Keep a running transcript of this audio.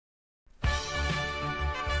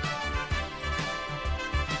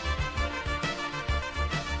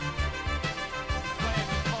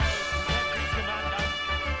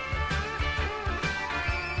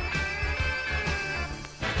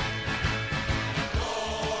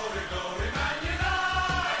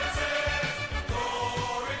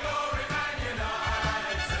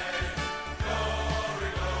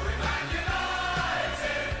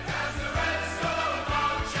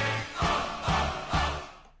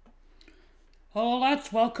Hello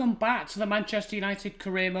lads, welcome back to the Manchester United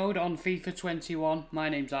career mode on FIFA 21. My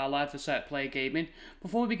name's Arlad for Set Play Gaming.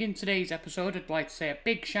 Before we begin today's episode, I'd like to say a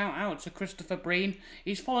big shout out to Christopher Breen.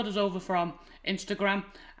 He's followed us over from Instagram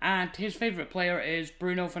and his favourite player is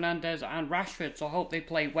Bruno Fernandes and Rashford, so I hope they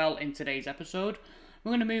play well in today's episode.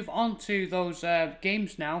 We're going to move on to those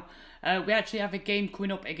games now. We actually have a game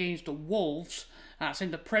coming up against Wolves. That's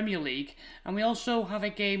in the Premier League. And we also have a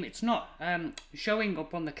game, it's not showing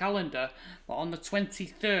up on the calendar, but on the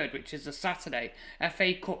 23rd, which is a Saturday,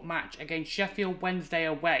 FA Cup match against Sheffield Wednesday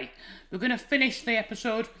away. We're going to finish the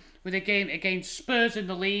episode with a game against Spurs in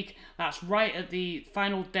the league. That's right at the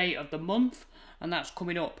final day of the month, and that's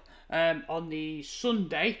coming up on the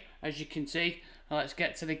Sunday, as you can see. Now let's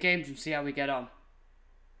get to the games and see how we get on.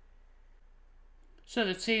 So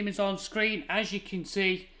the team is on screen, as you can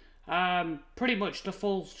see. Pretty much the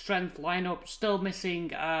full strength lineup, still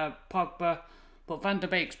missing Pogba, but Van der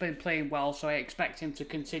Beek's been playing well, so I expect him to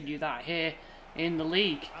continue that here in the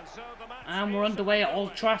league. And we're underway at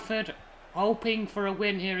Old Trafford, hoping for a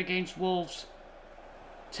win here against Wolves.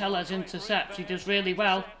 Teller's intercepts, he does really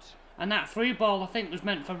well, and that through ball I think was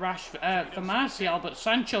meant for for Martial, but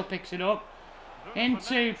Sancho picks it up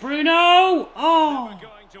into Bruno. Oh!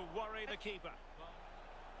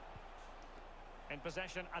 In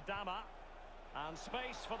possession, Adama, and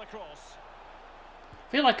space for the cross.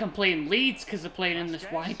 I feel like I'm playing Leeds because they're playing in this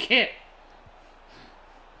white kit.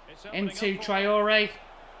 Into Traore.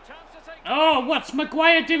 Oh, what's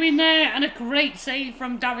Maguire doing there? And a great save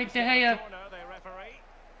from David De Gea.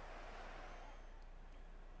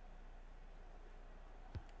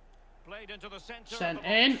 Sent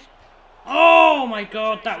in. Oh my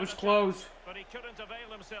god, that was close.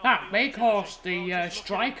 That Weghorst, the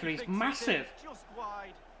striker, is massive.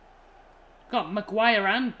 Got Maguire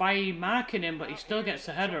and Bailly marking him, but he still gets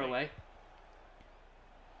the header away.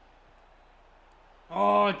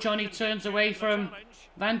 Oh, Johnny turns away from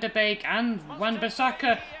Van der Beek and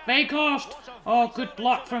Wan-Bissaka. Weghorst. Oh, good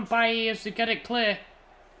block from Bailly as they get it clear.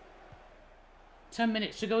 10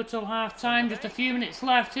 minutes to go till half time. Just a few minutes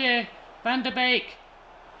left here. Van der Beek.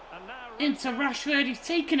 Into Rashford, he's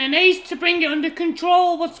taking an ace to bring it under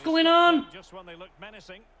control. What's going on? Just when they look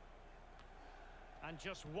menacing. And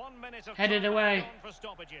just 1 minute of headed away. For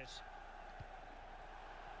stoppages.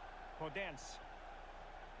 Podence.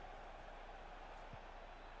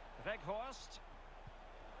 Weghorst.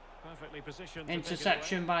 Perfectly positioned.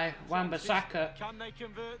 Interception by Wan-Bissaka.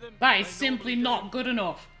 That is simply not good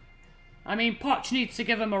enough. I mean, Poch needs to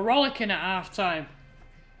give him a rollicking at half time.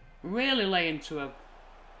 Really lay into him.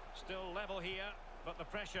 Still level here, but the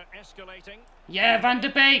pressure escalating. Yeah, Van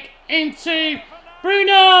der Beek into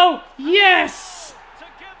Bruno. Yes!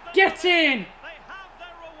 Get in!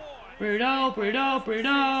 Bruno, Bruno,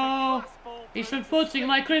 Bruno. He's from footing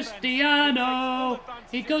like Cristiano.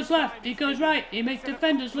 He goes left, he goes right. He makes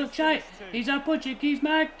defenders look shy. He's a Portuguese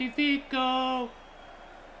Magnifico.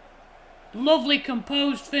 Lovely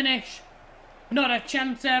composed finish. Not a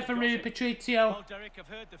chance there for Rui Patricio. Well, Derek, I've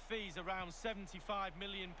heard the fees around £75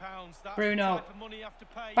 million. That's Bruno. The money you have to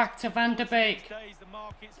pay. Back to Van der Beek.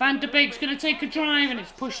 Van der Beek's going to take a drive and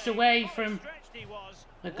it's pushed away from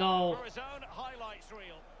the goal.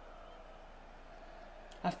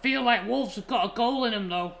 I feel like Wolves have got a goal in them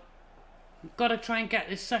though. We've got to try and get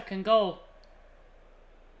this second goal.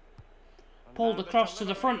 Pulled across to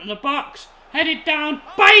the front of the box. Headed down.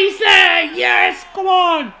 Bailly's there! Yes! Come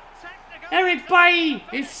on! Eric Bailly,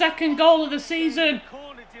 his second goal of the season.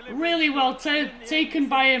 Really well taken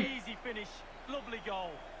by him.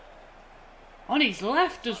 On his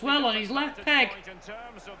left as well, on his left peg.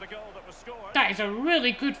 That is a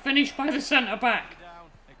really good finish by the centre-back.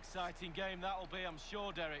 Exciting game that'll be, I'm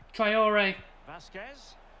sure, Derek. Traore.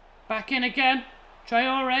 Back in again.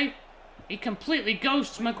 Traore. He completely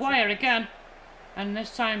ghosts Maguire again. And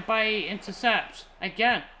this time Bailly intercepts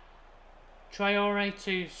again. Traore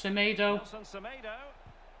to Semedo.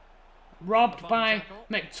 Robbed by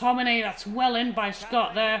McTominay. That's well in by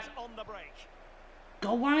Scott there.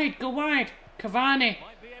 Go wide, go wide. Cavani.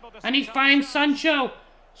 And he finds Sancho.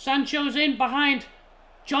 Sancho's in behind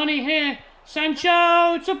Johnny here.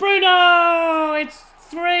 Sancho to Bruno. It's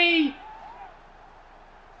 3.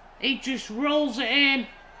 He just rolls it in.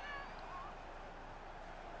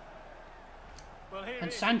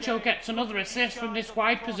 And Sancho gets another assist from this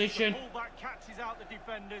wide position.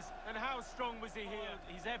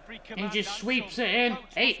 He just sweeps it in.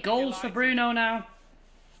 8 goals for Bruno now.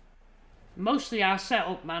 Mostly our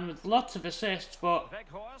setup man with lots of assists, but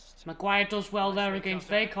Maguire does well there against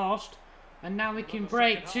Weghorst. And now we can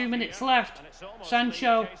break. 2 minutes left.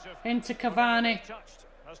 Sancho into Cavani.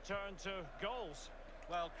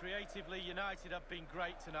 Well, creatively, United have been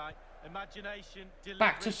great tonight. Imagination,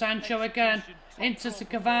 Back to Sancho again. Into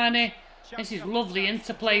Cavani. This is lovely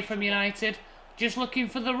interplay from United. Just looking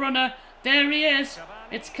for the runner. There he is.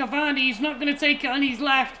 It's Cavani. He's not going to take it on his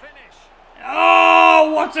left.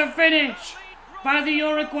 Oh, what a finish by the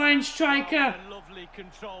Uruguayan striker. Lovely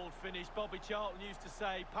controlled finish. Bobby Charlton used to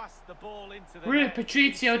say, pass the ball into the Rui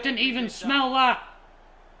Patricio didn't even smell that.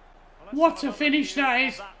 What a finish that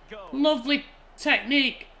is. Lovely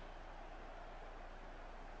technique.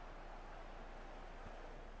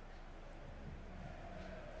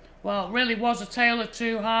 Well, it really was a tale of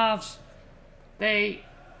two halves. They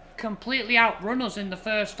completely outrun us in the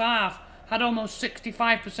first half. Had almost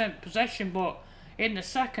 65% possession, but in the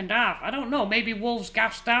second half, I don't know, maybe Wolves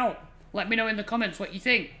gassed out. Let me know in the comments what you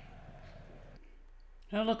think.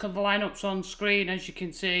 Now look at the lineups on screen, as you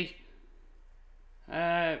can see.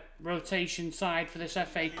 Rotation side for this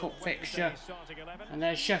FA Cup fixture. And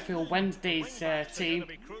there's Sheffield Wednesday's team.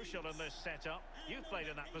 You've played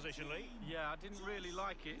in that position, Lee. Yeah, I didn't really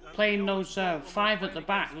like it. Playing those five at the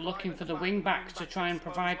back, looking for the wing backs to try and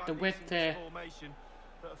provide the width there.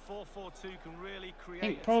 I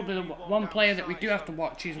think probably the one player that we do have to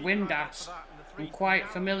watch is Windass. I'm quite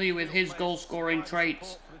familiar with his goal scoring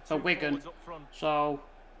traits for Wigan. So,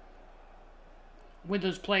 with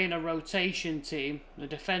us playing a rotation team, the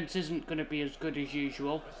defence isn't going to be as good as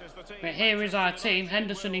usual. But here is our team,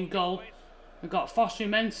 Henderson in goal. We've got Fosu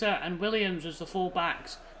Mensah and Williams as the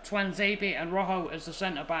full-backs, Tuanzebe and Rojo as the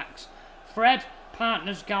centre-backs. Fred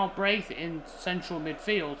partners Galbraith in central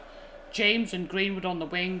midfield. James and Greenwood on the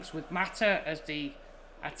wings, with Mata as the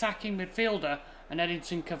attacking midfielder and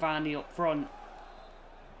Edinson Cavani up front.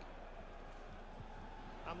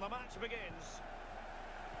 And the match begins.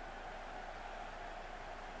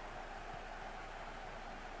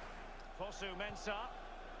 Fosu Mensah.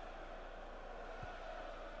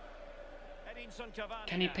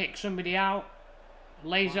 Can he pick somebody out?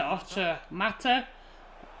 Lays it off to Mata.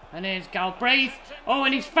 And here's Galbraith. Oh,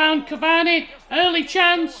 and he's found Cavani. Early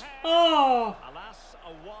chance. Oh!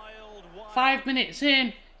 5 minutes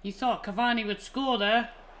in. You thought Cavani would score there.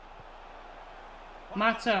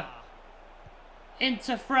 Mata.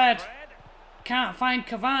 Into Fred. Can't find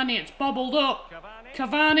Cavani. It's bobbled up.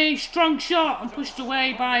 Cavani. Strong shot. And pushed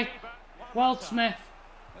away by Wildsmith.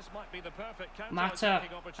 Mata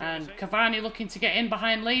and Cavani looking to get in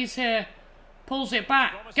behind Lees here. Pulls it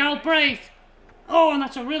back. Galbraith. Oh, and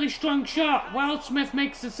that's a really strong shot. Wildsmith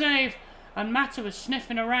makes the save. And Mata was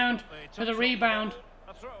sniffing around for the rebound.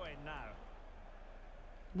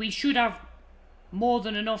 We should have more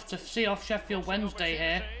than enough to see off Sheffield Wednesday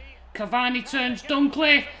here. Cavani turns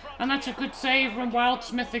Dunkley. And that's a good save from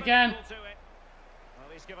Wildsmith again.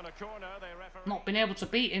 Not been able to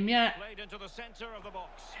beat him yet.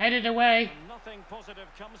 Headed away.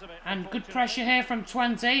 And good pressure here from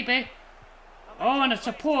Tuanzebe. Oh, and it's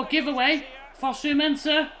a poor giveaway. Fosu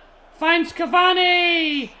Mensah finds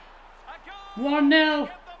Cavani. 1-0.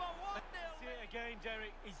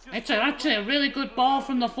 It's actually a really good ball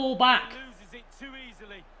from the full back.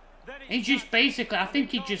 He just basically, I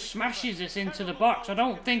think he just smashes this into the box. I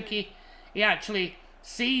don't think he actually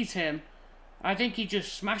sees him. I think he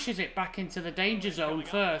just smashes it back into the danger zone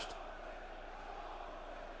first.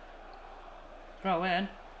 Throw in.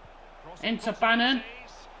 Into Bannon.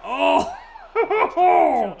 Oh!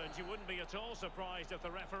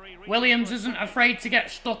 Williams isn't afraid to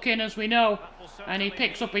get stuck in, as we know. And he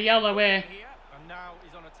picks up a yellow here. And now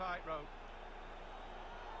he's on a tightrope.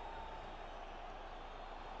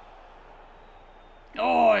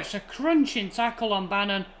 Oh, it's a crunching tackle on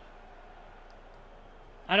Bannon.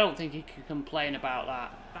 I don't think he can complain about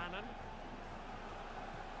that.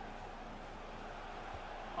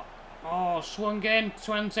 Oh, swung in.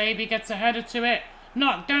 Tuanzebe gets a header to it.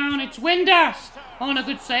 Knocked down. It's Windass. Oh, and a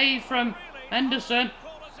good save from Henderson.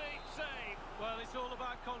 Well, it's all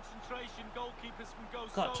about concentration. Goalkeepers can go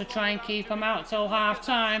Got to try and keep him out till half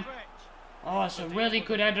time. Oh, it's a really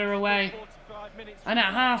good header away. And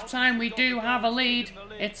at half time we do have a lead.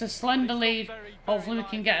 It's a slender lead. Hopefully we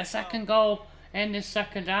can get a second goal in this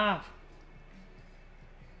second half.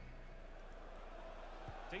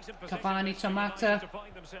 Cavani to Mata.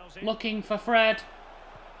 Looking for Fred.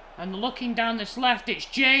 And looking down this left, it's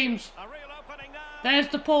James. There's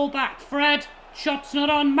the pullback. Fred. Shot's not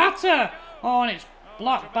on. Mata. Oh, and it's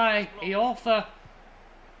blocked by Iorfa.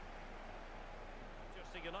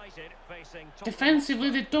 Defensively,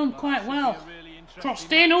 they've done quite well.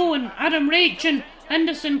 Crossed in. Oh, and Adam Reach and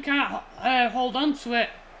Henderson can't hold on to it.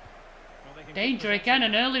 Danger again.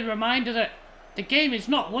 An early reminder that the game is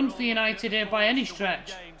not won for United here by any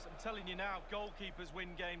stretch. telling you now, goalkeepers win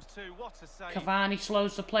games too. What a save. Cavani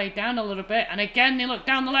slows the play down a little bit. And again, they look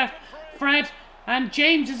down the left. Fred and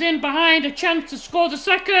James is in behind. A chance to score the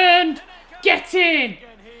second. Get in.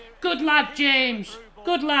 Good lad, James.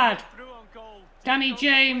 Good lad. Danny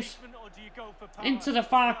James into the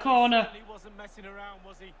far corner. He wasn't messing around,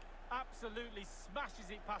 was he? Absolutely smashes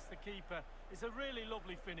it past the keeper. It's a really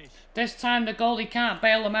lovely finish. This time the goalie can't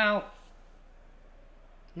bail him out.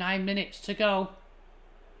 9 minutes to go.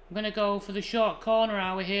 I'm going to go for the short corner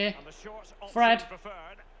hour here. Fred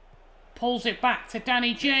pulls it back to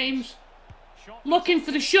Danny James. Looking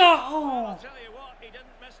for the shot. Oh,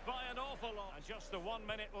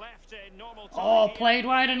 oh, played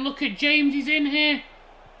wide, and look at James. He's in here.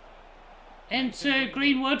 Into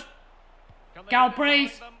Greenwood.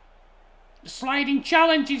 Galbraith. Sliding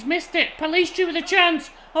challenge. He's missed it. Pellistri with a chance.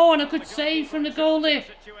 Oh, and a good save from the goalie.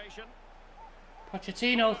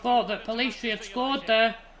 Pochettino thought that Pellistri had scored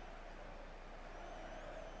there.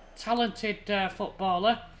 Talented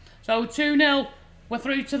footballer. So 2-0. We're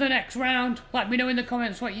through to the next round. Let me know in the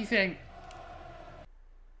comments what you think.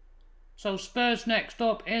 So Spurs next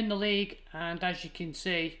up in the league, and as you can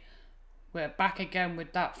see, we're back again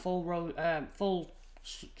with that full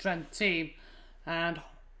strength team, and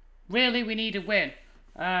really we need a win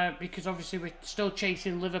because obviously we're still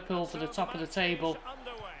chasing Liverpool for the top of the table.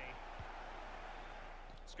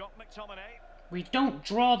 We don't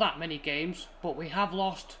draw that many games, but we have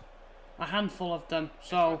lost a handful of them.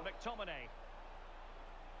 So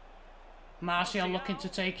Martial looking to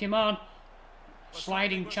take him on.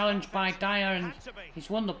 Sliding challenge by Dyer, and he's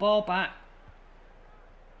won the ball back.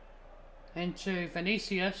 Into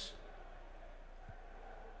Vinicius.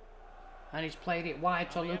 And he's played it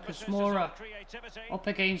wide to Lucas Moura. Up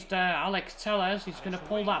against Alex Tellez. He's going to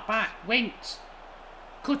pull that back. Winks.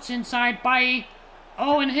 Cuts inside Bailly.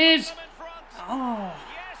 Oh, and his. Oh.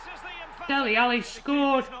 Dele Alli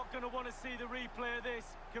scored. Not going to want to see the replay of this.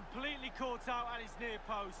 Completely caught out at his near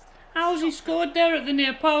post. How's he scored there at the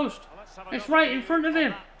near post? It's right in front of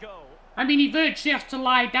him. I mean, he virtually has to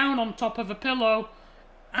lie down on top of a pillow.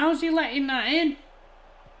 How's he letting that in?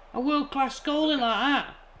 A world-class goalie like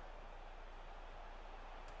that.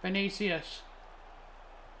 Vinicius.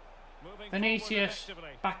 Vinicius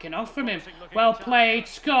backing off from him. Well played,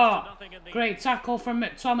 Scott. Great tackle from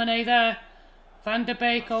McTominay there. Van der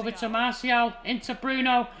Beek over to Martial, into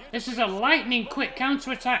Bruno. This is a lightning quick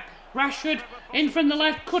counter-attack. Rashford in from the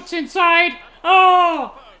left, cuts inside.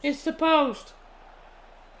 Oh, it's the post.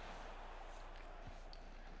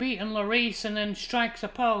 Beaten Lloris and then strikes a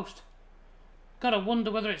post. Gotta wonder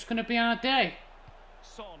whether it's going to be our day.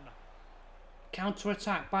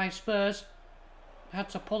 Counter-attack by Spurs. Had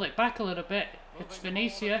to pull it back a little bit. It's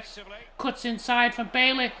Vinicius. Cuts inside from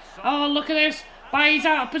Bailey. Oh, look at this. Bailly's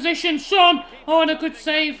out of position. Son. Oh, and a good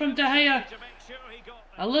save from De Gea.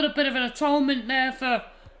 A little bit of an atonement there for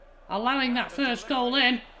allowing that first goal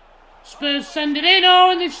in. Spurs send it in.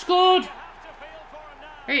 Oh, and they've scored.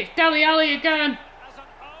 It's Dele Alli again.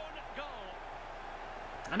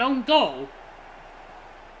 An own goal.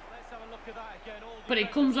 But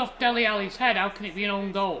it comes off Dele Alli's head. How can it be an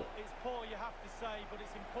own goal?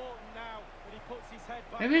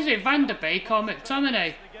 Who is it? Van der Beek or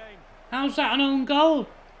McTominay? How's that an own goal?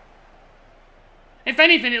 If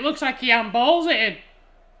anything, it looks like he handballs it in.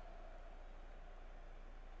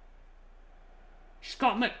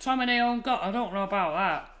 Scott McTominay own goal. I don't know about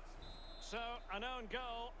that. So an own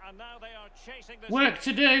goal, and now they are chasing this. Work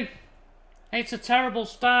to do. It's a terrible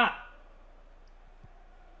start.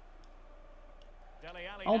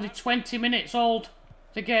 Only 20 minutes old,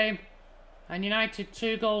 the game. And United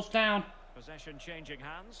 2 goals down. Possession changing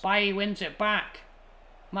hands. Bailly wins it back.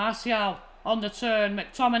 Martial on the turn.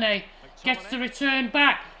 McTominay gets the return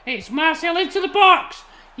back. It's Martial into the box.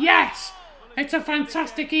 Yes! It's a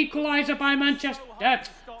fantastic equaliser by Manchester.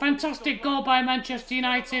 Fantastic goal by Manchester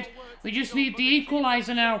United. We just need the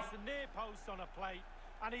equaliser now.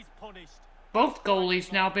 Both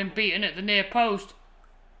goalies now been beaten at the near post.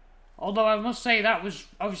 Although I must say that was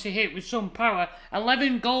obviously hit with some power.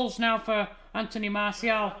 11 goals now for Anthony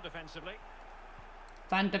Martial.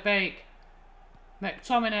 Van der Beek.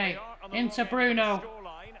 McTominay into Bruno.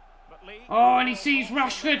 Oh, and he sees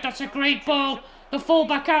Rashford. That's a great ball. The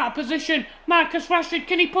fullback out of position. Marcus Rashford,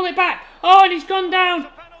 can he pull it back? Oh, and he's gone down.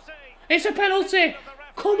 It's a penalty.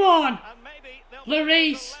 Come on.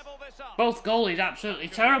 Lloris. Both goalies absolutely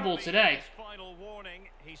terrible today.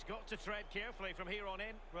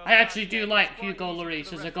 I actually do like Hugo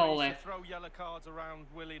Lloris as a goalie.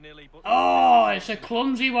 Oh, it's a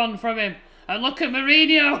clumsy one from him. And look at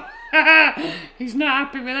Mauricio. He's not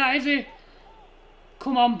happy with that, is he?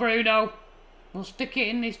 Come on, Bruno. We'll stick it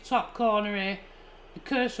in this top corner here. The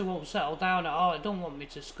cursor won't settle down at all. It don't want me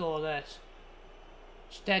to score this.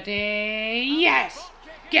 Steady. Yes!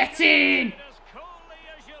 Get in!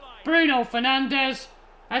 Bruno Fernandes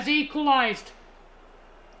has equalised.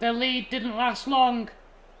 The lead didn't last long.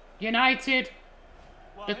 United,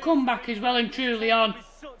 the comeback is well and truly on.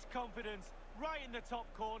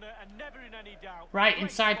 Right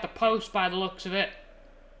inside the post by the looks of it.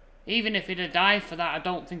 Even if he'd have dived for that, I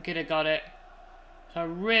don't think he'd have got it. It's a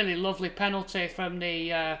really lovely penalty from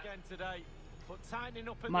the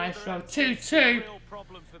Maestro. 2-2.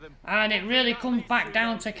 And it really comes back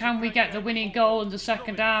down to, can we get the winning goal in the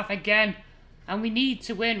second half again? And we need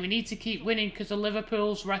to win. We need to keep winning because of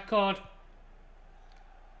Liverpool's record.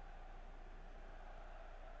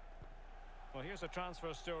 Well, here's a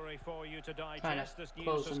transfer story for you to digest. This news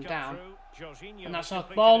close has them come down. Jorginho And that's a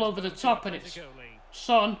completed ball his over the move to top, and it's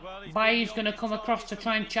Son. Bailly's going to come across to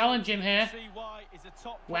try and challenge him here.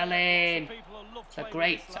 Well in. It's a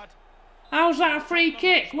great... How's that a free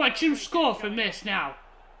kick? Watch him score from this now.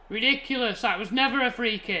 Ridiculous. That was never a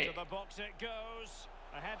free kick.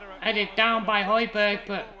 Headed down by Højbjerg,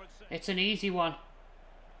 but it's an easy one.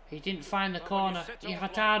 He didn't find the corner.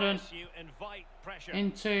 Ihataren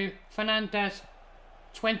into Fernandes.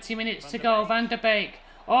 20 minutes to go. Van der Beek.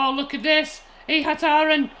 Oh, look at this.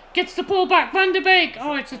 Ihataren gets the pull back. Van der Beek.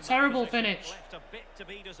 Oh, it's a terrible finish.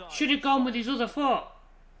 Should have gone with his other foot.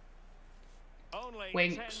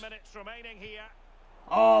 Winks.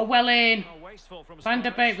 Oh, well in. Van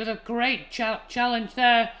der Beek with a great challenge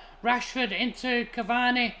there. Rashford into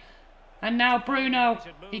Cavani. And now Bruno.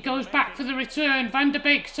 He goes back for the return. Van der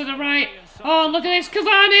Beek's to the right. Oh, look at this.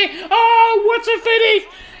 Cavani. Oh, what a finish.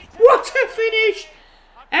 What a finish.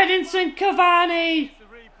 Edinson Cavani.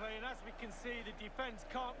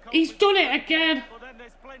 He's done it again.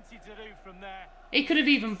 He could have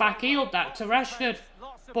even back-heeled that to Rashford.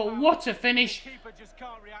 But what a finish.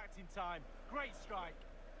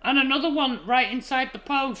 And another one right inside the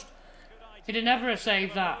post. He'd have never have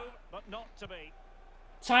saved that.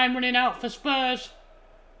 Time running out for Spurs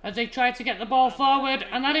as they try to get the ball forward,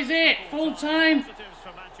 and that is it, full time.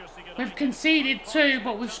 We've conceded 2,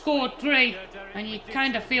 but we've scored 3, and you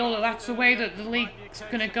kind of feel that that's the way that the league's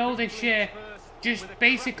going to go this year. Just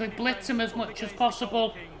basically blitz them as much as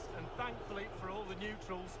possible.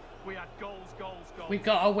 We've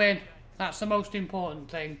got to win. That's the most important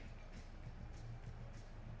thing.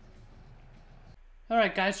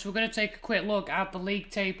 Alright guys, so we're going to take a quick look at the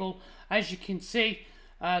league table. As you can see,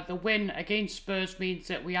 the win against Spurs means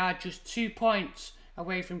that we are just 2 points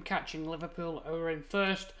away from catching Liverpool, who are in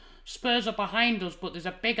first. Spurs are behind us, but there's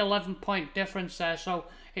a big 11-point difference there, so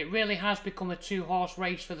it really has become a 2-horse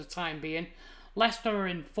race for the time being. Leicester are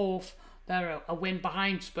in 4th, they're a win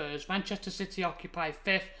behind Spurs. Manchester City occupy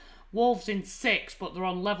 5th. Wolves in 6th, but they're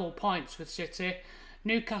on level points with City.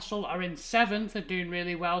 Newcastle are in 7th, they're doing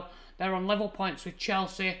really well. They're on level points with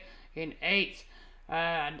Chelsea in 8th.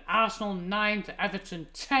 And Arsenal 9th, Everton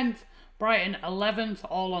 10th, Brighton 11th,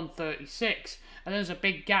 all on 36. And there's a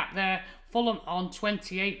big gap there. Fulham on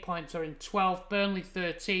 28 points are in 12th, Burnley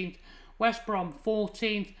 13th, West Brom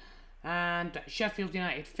 14th, and Sheffield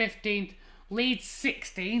United 15th, Leeds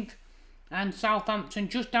 16th, and Southampton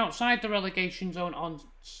just outside the relegation zone on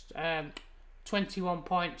 21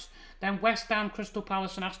 points. Then West Ham, Crystal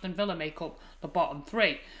Palace and Aston Villa make up the bottom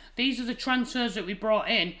 3. These are the transfers that we brought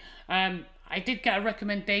in. I did get a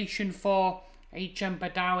recommendation for H.M.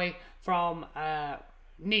 Badawi from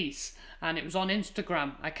Nice, and it was on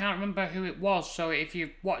Instagram. I can't remember who it was, so if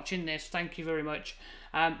you're watching this, thank you very much.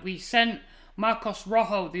 We sent Marcos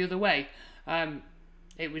Rojo the other way.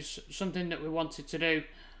 It was something that we wanted to do,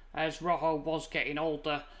 as Rojo was getting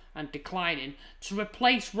older and declining. To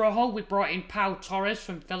replace Rojo, we brought in Pau Torres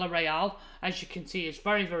from Villarreal. As you can see, he's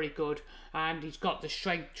very, very good, and he's got the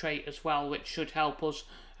strength trait as well, which should help us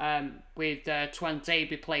with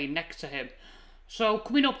Tuanzebe playing next to him. So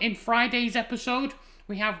coming up in Friday's episode,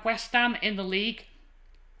 we have West Ham in the league,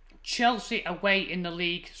 Chelsea away in the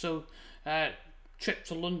league, so trip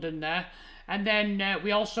to London there. And then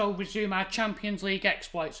we also resume our Champions League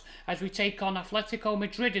exploits as we take on Atletico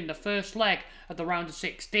Madrid in the first leg of the round of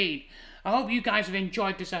 16. I hope you guys have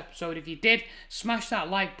enjoyed this episode. If you did, smash that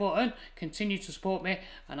like button, continue to support me,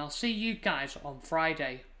 and I'll see you guys on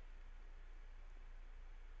Friday.